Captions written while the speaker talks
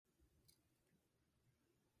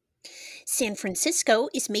San Francisco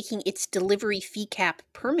is making its delivery fee cap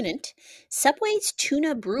permanent. Subway's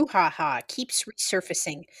tuna brouhaha keeps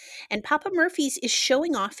resurfacing. And Papa Murphy's is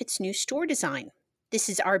showing off its new store design. This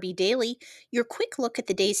is RB Daily, your quick look at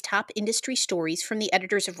the day's top industry stories from the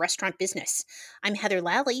editors of Restaurant Business. I'm Heather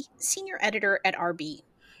Lally, senior editor at RB.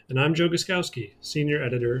 And I'm Joe Guskowski, senior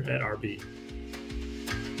editor at RB.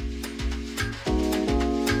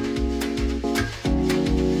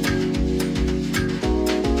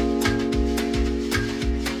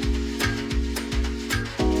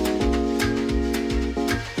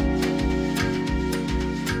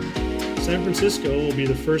 San Francisco will be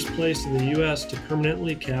the first place in the U.S. to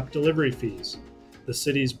permanently cap delivery fees. The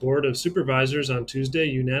city's Board of Supervisors on Tuesday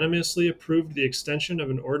unanimously approved the extension of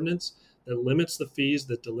an ordinance that limits the fees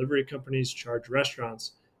that delivery companies charge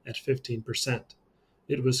restaurants at 15%.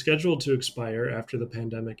 It was scheduled to expire after the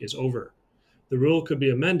pandemic is over. The rule could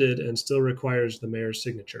be amended and still requires the mayor's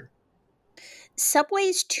signature.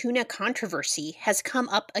 Subway's tuna controversy has come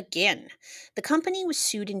up again. The company was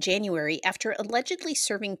sued in January after allegedly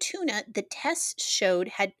serving tuna that tests showed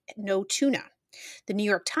had no tuna. The New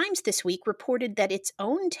York Times this week reported that its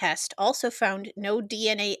own test also found no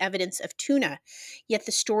DNA evidence of tuna. Yet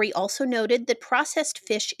the story also noted that processed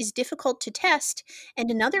fish is difficult to test, and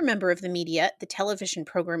another member of the media, the television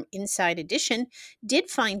program Inside Edition, did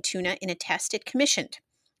find tuna in a test it commissioned.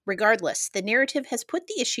 Regardless, the narrative has put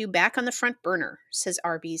the issue back on the front burner, says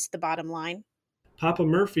Arby's The Bottom Line. Papa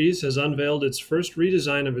Murphy's has unveiled its first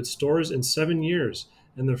redesign of its stores in 7 years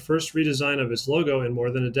and the first redesign of its logo in more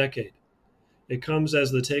than a decade. It comes as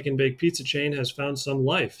the take and bake pizza chain has found some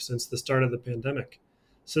life since the start of the pandemic.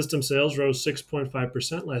 System sales rose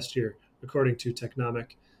 6.5% last year, according to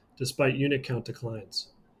Technomic, despite unit count declines.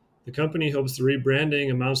 The company hopes the rebranding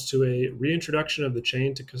amounts to a reintroduction of the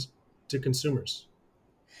chain to consumers.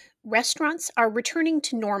 Restaurants are returning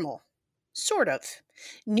to normal. Sort of.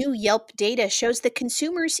 New Yelp data shows that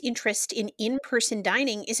consumers' interest in in-person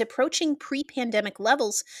dining is approaching pre-pandemic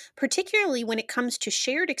levels, particularly when it comes to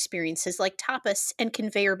shared experiences like tapas and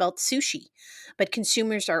conveyor belt sushi. But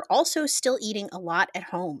consumers are also still eating a lot at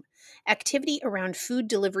home. Activity around food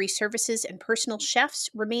delivery services and personal chefs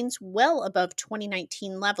remains well above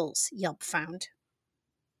 2019 levels, Yelp found.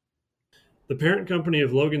 The parent company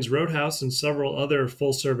of Logan's Roadhouse and several other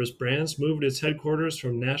full-service brands moved its headquarters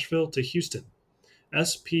from Nashville to Houston.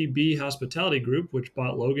 SPB Hospitality Group, which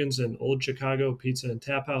bought Logan's and Old Chicago Pizza and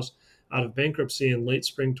Tap House out of bankruptcy in late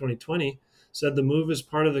spring 2020, said the move is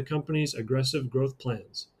part of the company's aggressive growth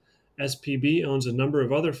plans. SPB owns a number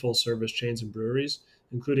of other full-service chains and breweries,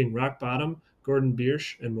 including Rock Bottom, Gordon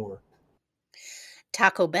Biersch, and more.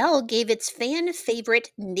 Taco Bell gave its fan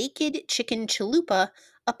favorite Naked Chicken Chalupa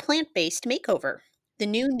a plant-based makeover. The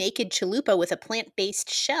new Naked Chalupa with a plant-based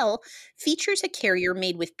shell features a carrier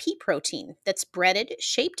made with pea protein that's breaded,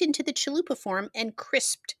 shaped into the chalupa form, and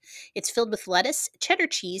crisped. It's filled with lettuce, cheddar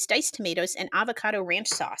cheese, diced tomatoes, and avocado ranch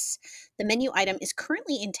sauce. The menu item is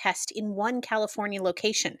currently in test in one California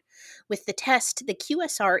location. With the test, the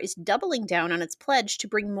QSR is doubling down on its pledge to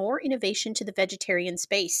bring more innovation to the vegetarian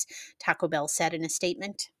space, Taco Bell said in a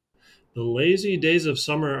statement. The lazy days of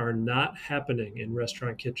summer are not happening in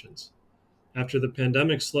restaurant kitchens. After the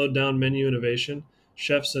pandemic slowed down menu innovation,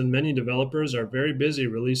 chefs and menu developers are very busy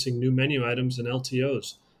releasing new menu items and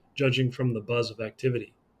LTOs, judging from the buzz of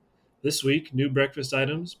activity. This week, new breakfast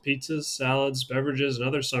items, pizzas, salads, beverages, and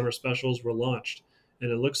other summer specials were launched,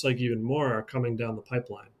 and it looks like even more are coming down the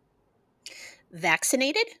pipeline.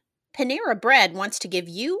 Vaccinated? Panera Bread wants to give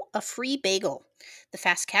you a free bagel. The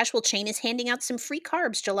fast casual chain is handing out some free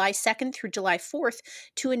carbs July 2nd through July 4th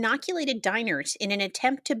to inoculated diners in an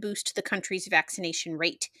attempt to boost the country's vaccination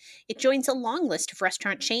rate. It joins a long list of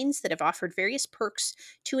restaurant chains that have offered various perks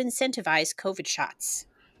to incentivize COVID shots.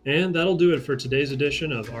 And that'll do it for today's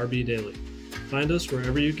edition of RB Daily. Find us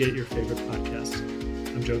wherever you get your favorite podcasts.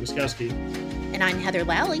 I'm Joe Guskowski. And I'm Heather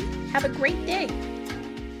Lally. Have a great day.